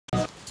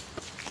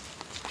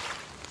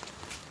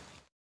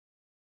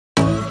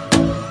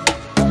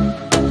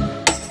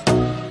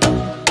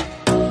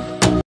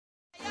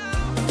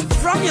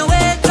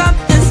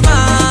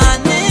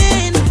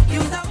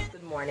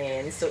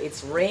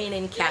It's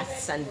raining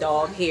cats and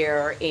dog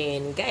here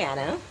in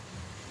Guyana,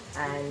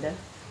 and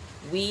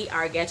we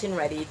are getting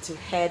ready to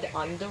head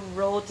on the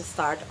road to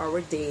start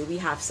our day. We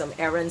have some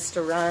errands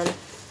to run.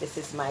 This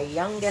is my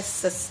youngest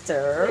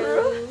sister.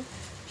 Hello.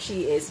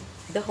 She is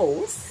the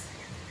host,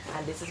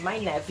 and this is my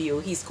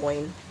nephew. He's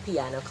going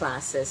piano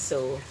classes,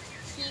 so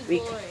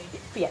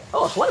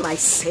oh, what am I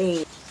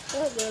saying?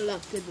 Oh, good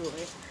luck to do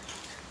it.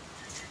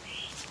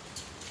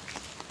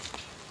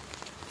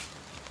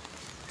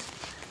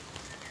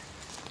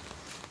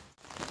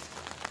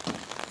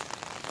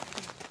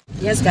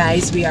 Yes,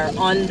 guys, we are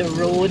on the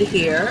road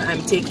here.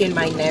 I'm taking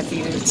my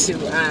nephew to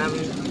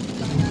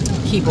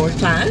keyboard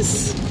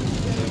class.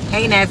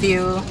 Hey,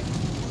 nephew.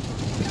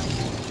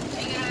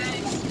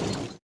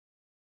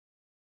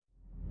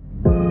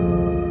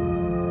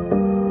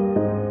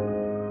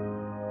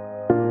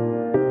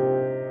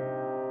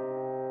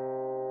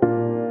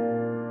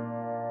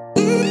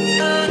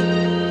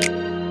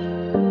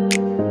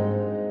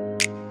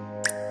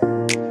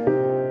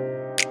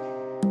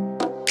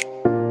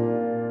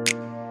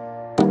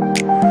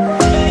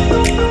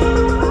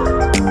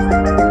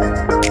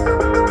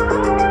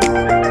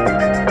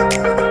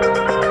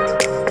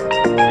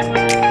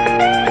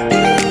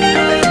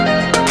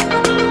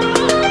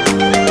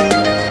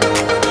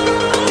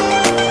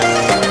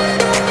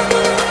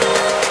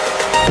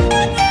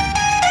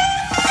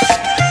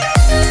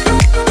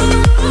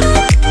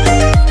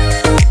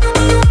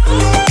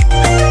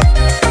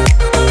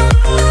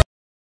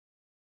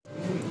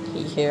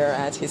 Here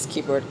at his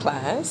keyboard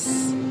class.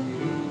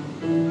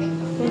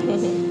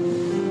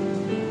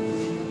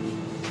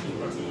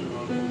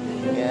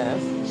 Yeah.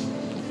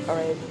 All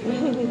right.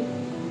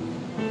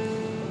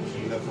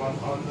 Left one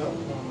under.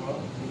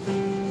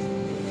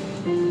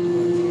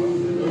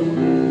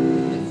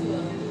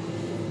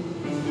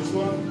 This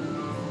one.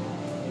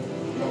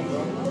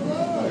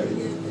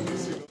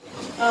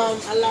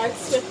 A large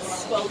Swiss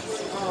spelt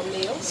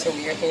meal. So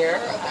we are here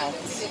at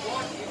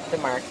the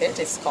market.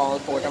 It's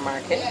called Border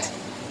Market.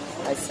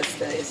 My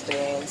sister is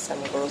doing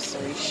some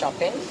grocery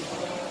shopping.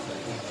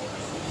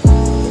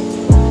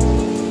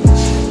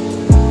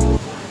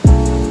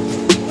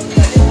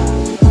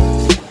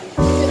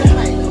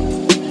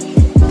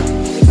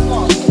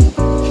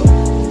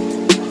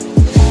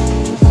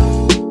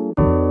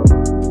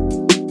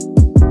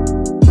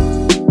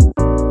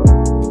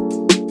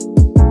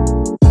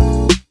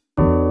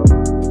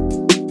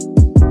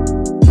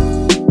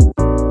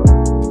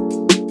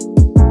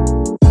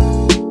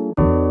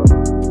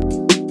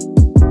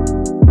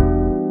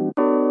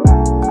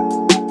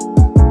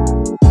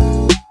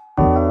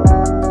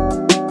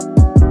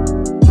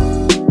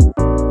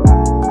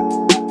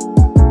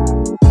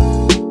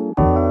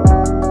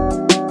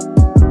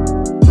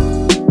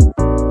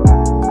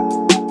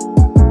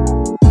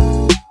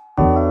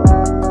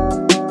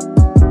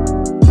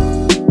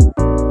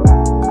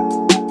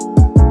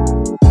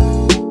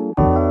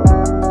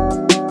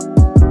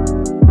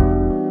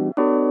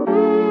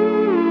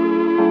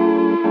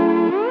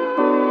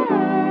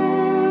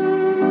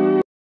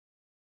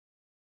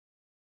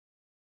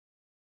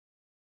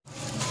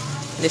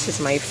 This is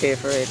my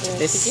favorite.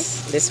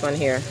 This one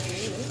here,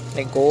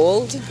 the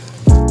gold.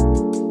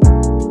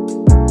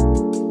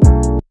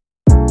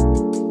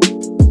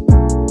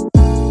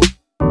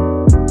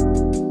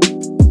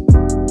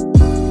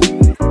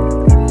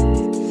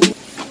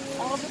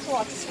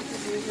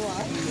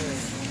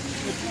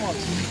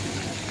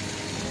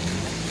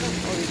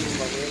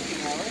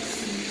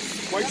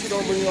 Why you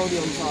don't bring all the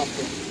on top?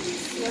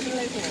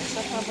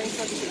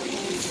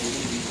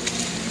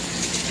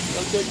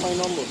 I'll take my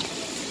number.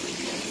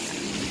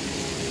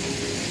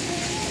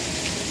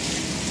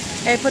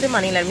 Hey, put the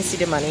money. Let me see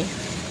the money.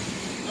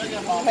 Put the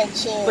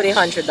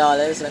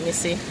 $100. Let me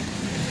see.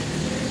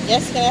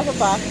 Yes, can I have a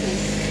box,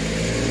 please?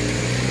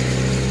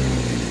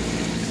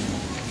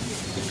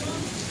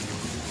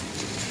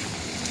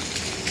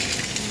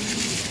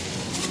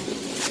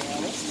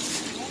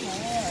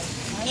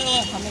 I don't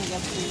know how many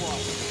get free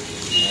water.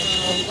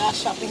 We got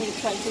shopping here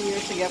 20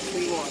 years to get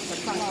free water.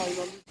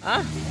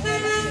 Ah.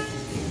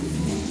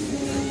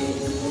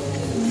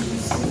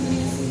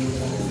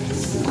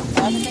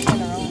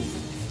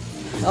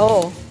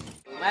 Oh,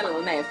 my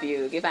little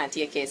nephew. Give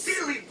auntie a kiss.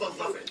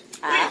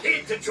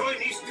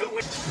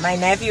 My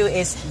nephew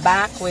is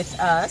back with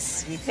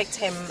us. We picked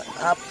him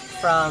up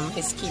from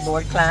his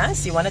keyboard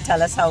class. You want to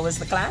tell us how was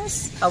the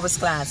class? How was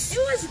class? It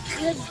was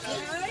good,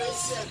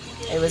 guys.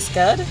 It was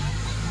good?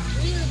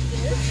 Really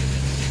good.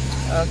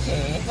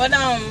 Okay. What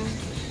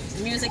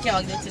music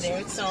y'all did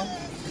today? So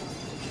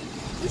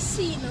you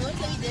see, no,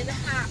 they did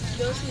half.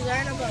 Those we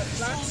learned about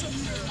lots of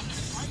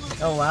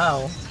things. Oh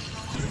wow.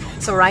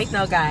 So right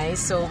now, guys,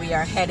 so we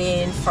are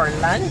heading for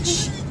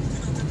lunch.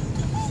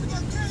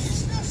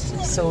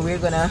 So we're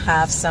gonna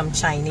have some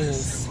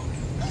Chinese.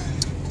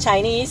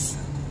 Chinese?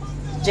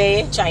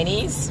 Jay,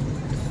 Chinese?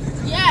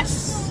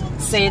 Yes.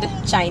 Sid,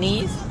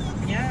 Chinese?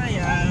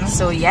 Yeah.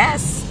 So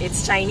yes,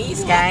 it's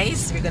Chinese,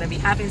 guys. We're gonna be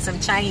having some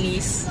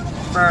Chinese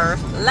for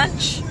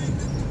lunch.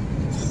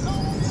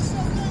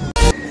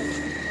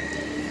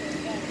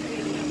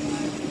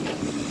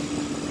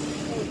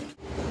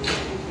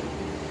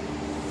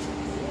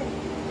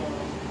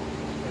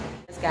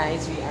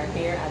 Guys, we are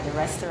here at the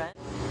restaurant.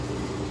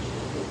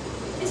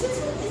 Is this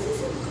a goldfish?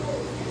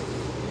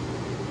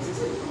 Is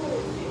this a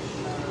goldfish?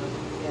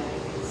 Yeah, I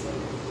think so.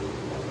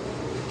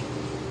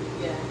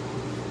 Yeah.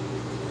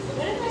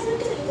 What if I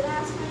look at the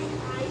glass, my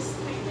eyes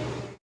kind of...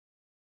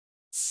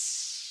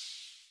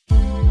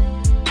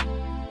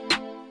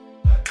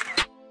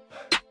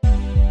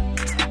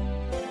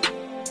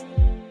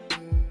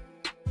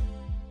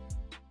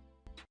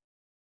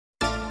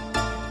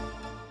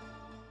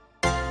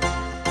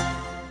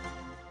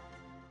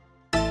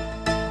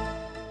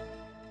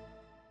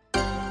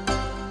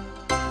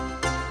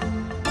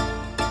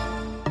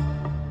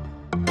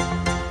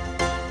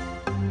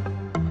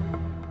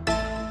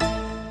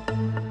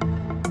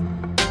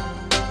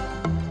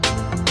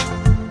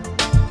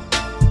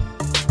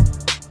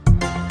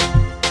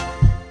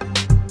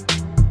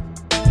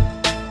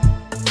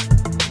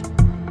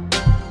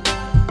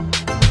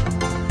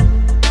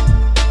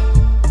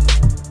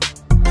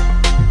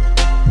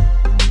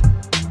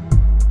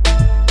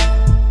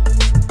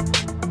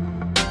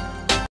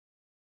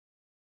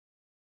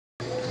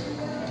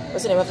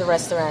 What's the name of the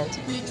restaurant?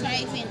 We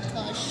driving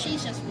because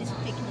she's just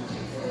picking up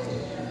her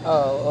food.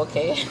 Oh,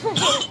 okay.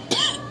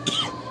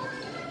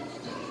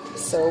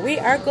 So we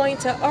are going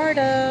to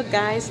order.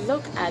 Guys,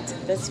 look at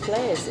this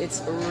place.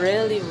 It's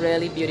really,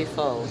 really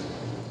beautiful.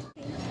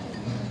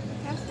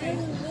 After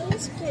the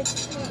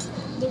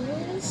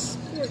roll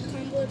sport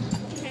combo,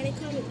 can it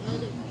come with all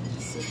the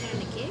pieces on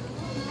the cake?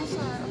 I'm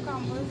sorry, a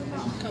combo is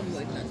about Combo,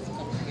 it has to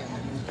come together.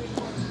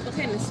 What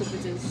kind of soup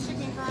it is?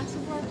 chicken fried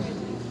soup or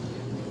gravy.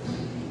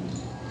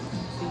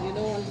 You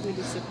don't want to do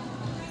the soup.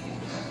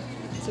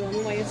 So I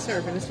why you're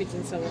serving the sweet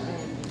and sour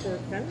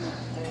pork pan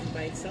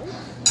by itself,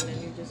 and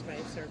then you just by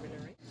serving it,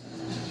 right?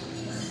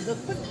 Look,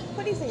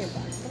 put these in your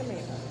box. Put them in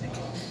your box.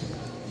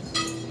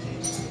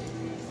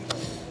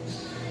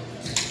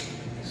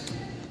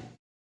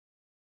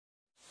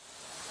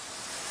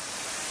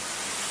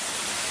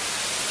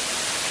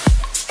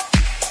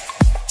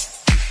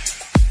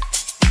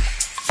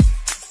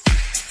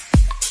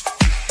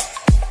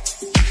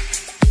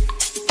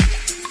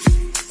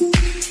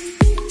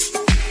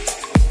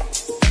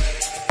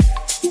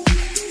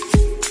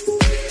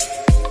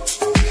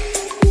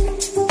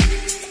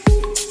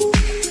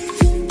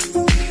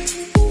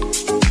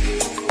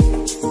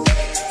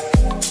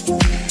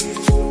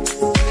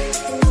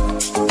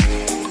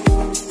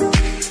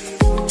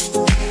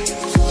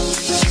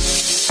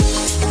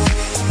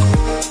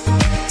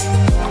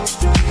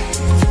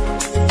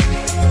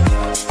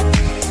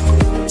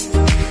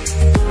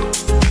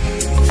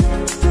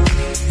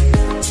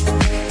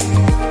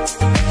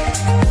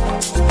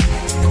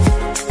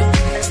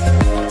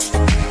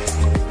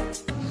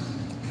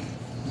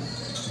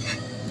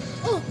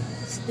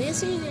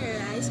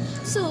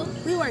 So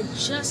we were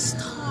just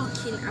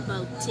talking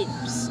about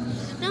tips.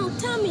 Now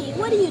tell me,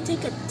 what do you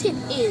think a tip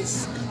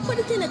is? Put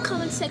it in the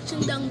comment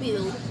section down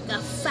below. You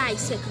have 5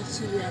 seconds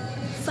to do that.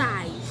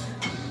 5,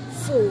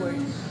 4,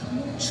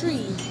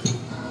 3,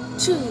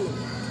 2,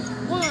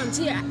 1,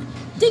 0.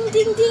 Ding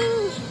ding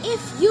ding!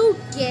 If you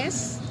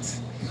guessed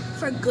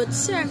for good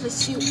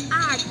service, you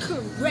are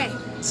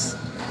correct.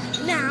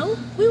 Now,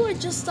 we were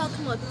just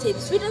talking about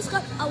tips. We just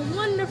got a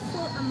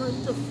wonderful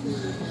amount of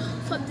food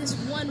from this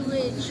one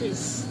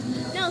waitress.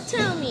 Now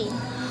tell me,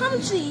 how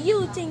much do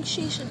you think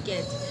she should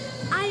get?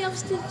 I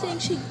still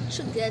think she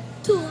should get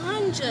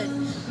 200.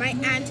 My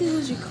auntie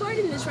who's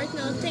recording this right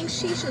now thinks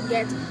she should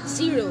get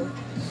 0.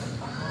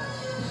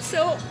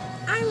 So,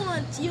 I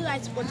want you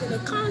guys to put in the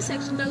comment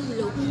section down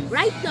below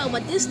right now,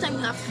 but this time you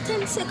have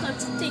 10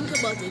 seconds to think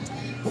about it.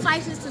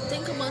 5 is to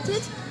think about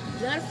it.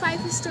 The other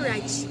 5 is to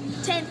write.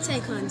 10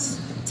 seconds.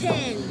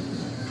 10,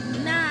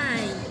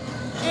 9,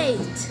 8,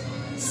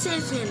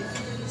 7,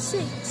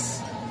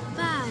 6,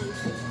 5,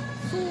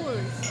 4,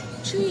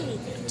 3,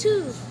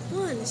 2,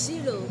 1,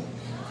 0.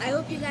 I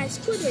hope you guys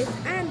put it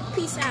and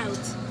peace out,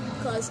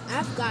 because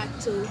I've got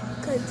to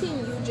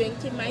continue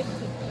drinking my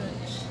fruit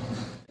punch.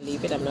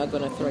 Leave it, I'm not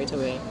going to throw it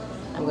away.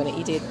 I'm going to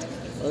eat it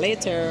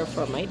later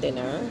for my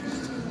dinner.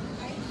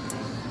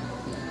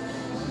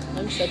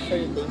 I'm set for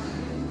the day.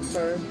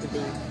 For the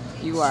day.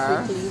 You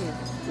are? Strictly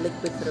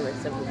liquid for the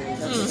rest of the day.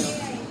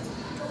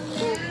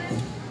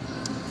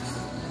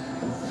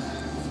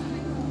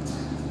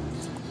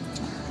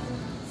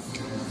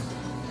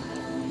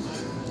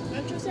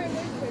 I'm just starting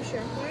for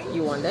sure. Fine.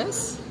 You want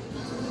this?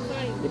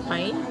 Fine. The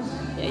pine?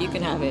 Yeah, you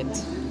can have it.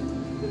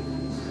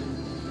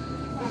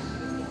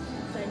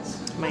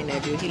 Thanks. My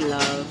nephew, he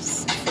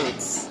loves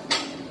fruits.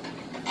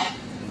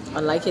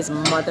 Unlike his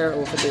mother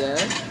over there.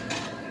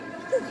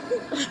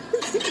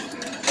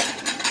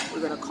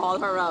 We're gonna call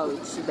her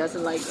out. She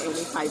doesn't like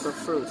any type of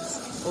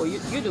fruits. Oh, you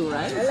do,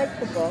 right? I like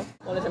football.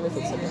 Well, let me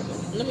fix it.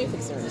 Let me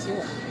fix it. You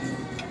want?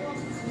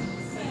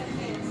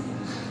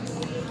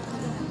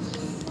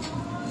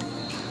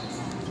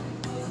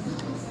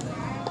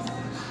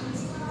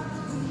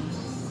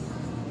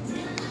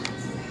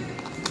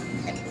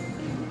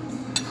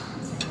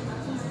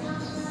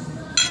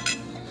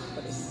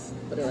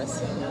 Put the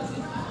rest in.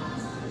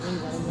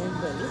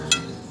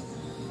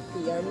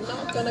 We are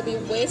not gonna be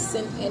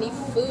wasting any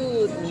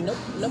food. Nope,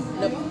 nope,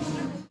 nope.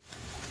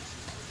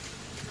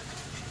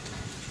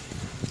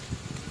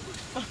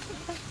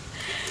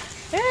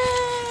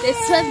 This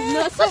was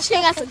no such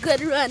thing as a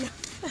good run.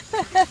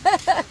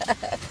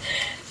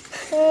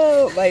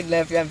 Oh, my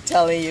nephew, I'm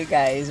telling you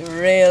guys,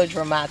 real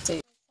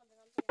dramatic.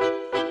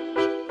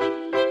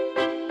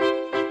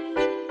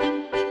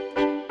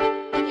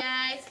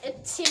 Guys,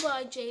 it's your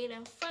boy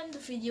Jaden from the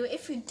video.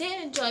 If you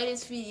did enjoy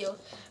this video,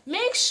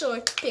 make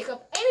sure to pick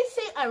up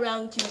anything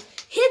around you.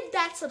 Hit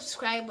that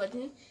subscribe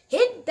button.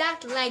 Hit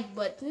that like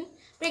button.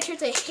 Make sure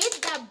to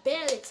hit that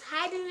bell. It's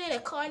hiding in the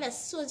corner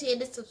associated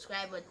with the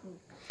subscribe button.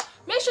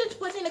 Make sure to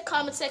put in the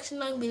comment section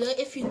down below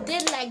if you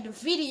did like the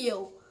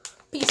video.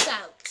 Peace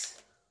out.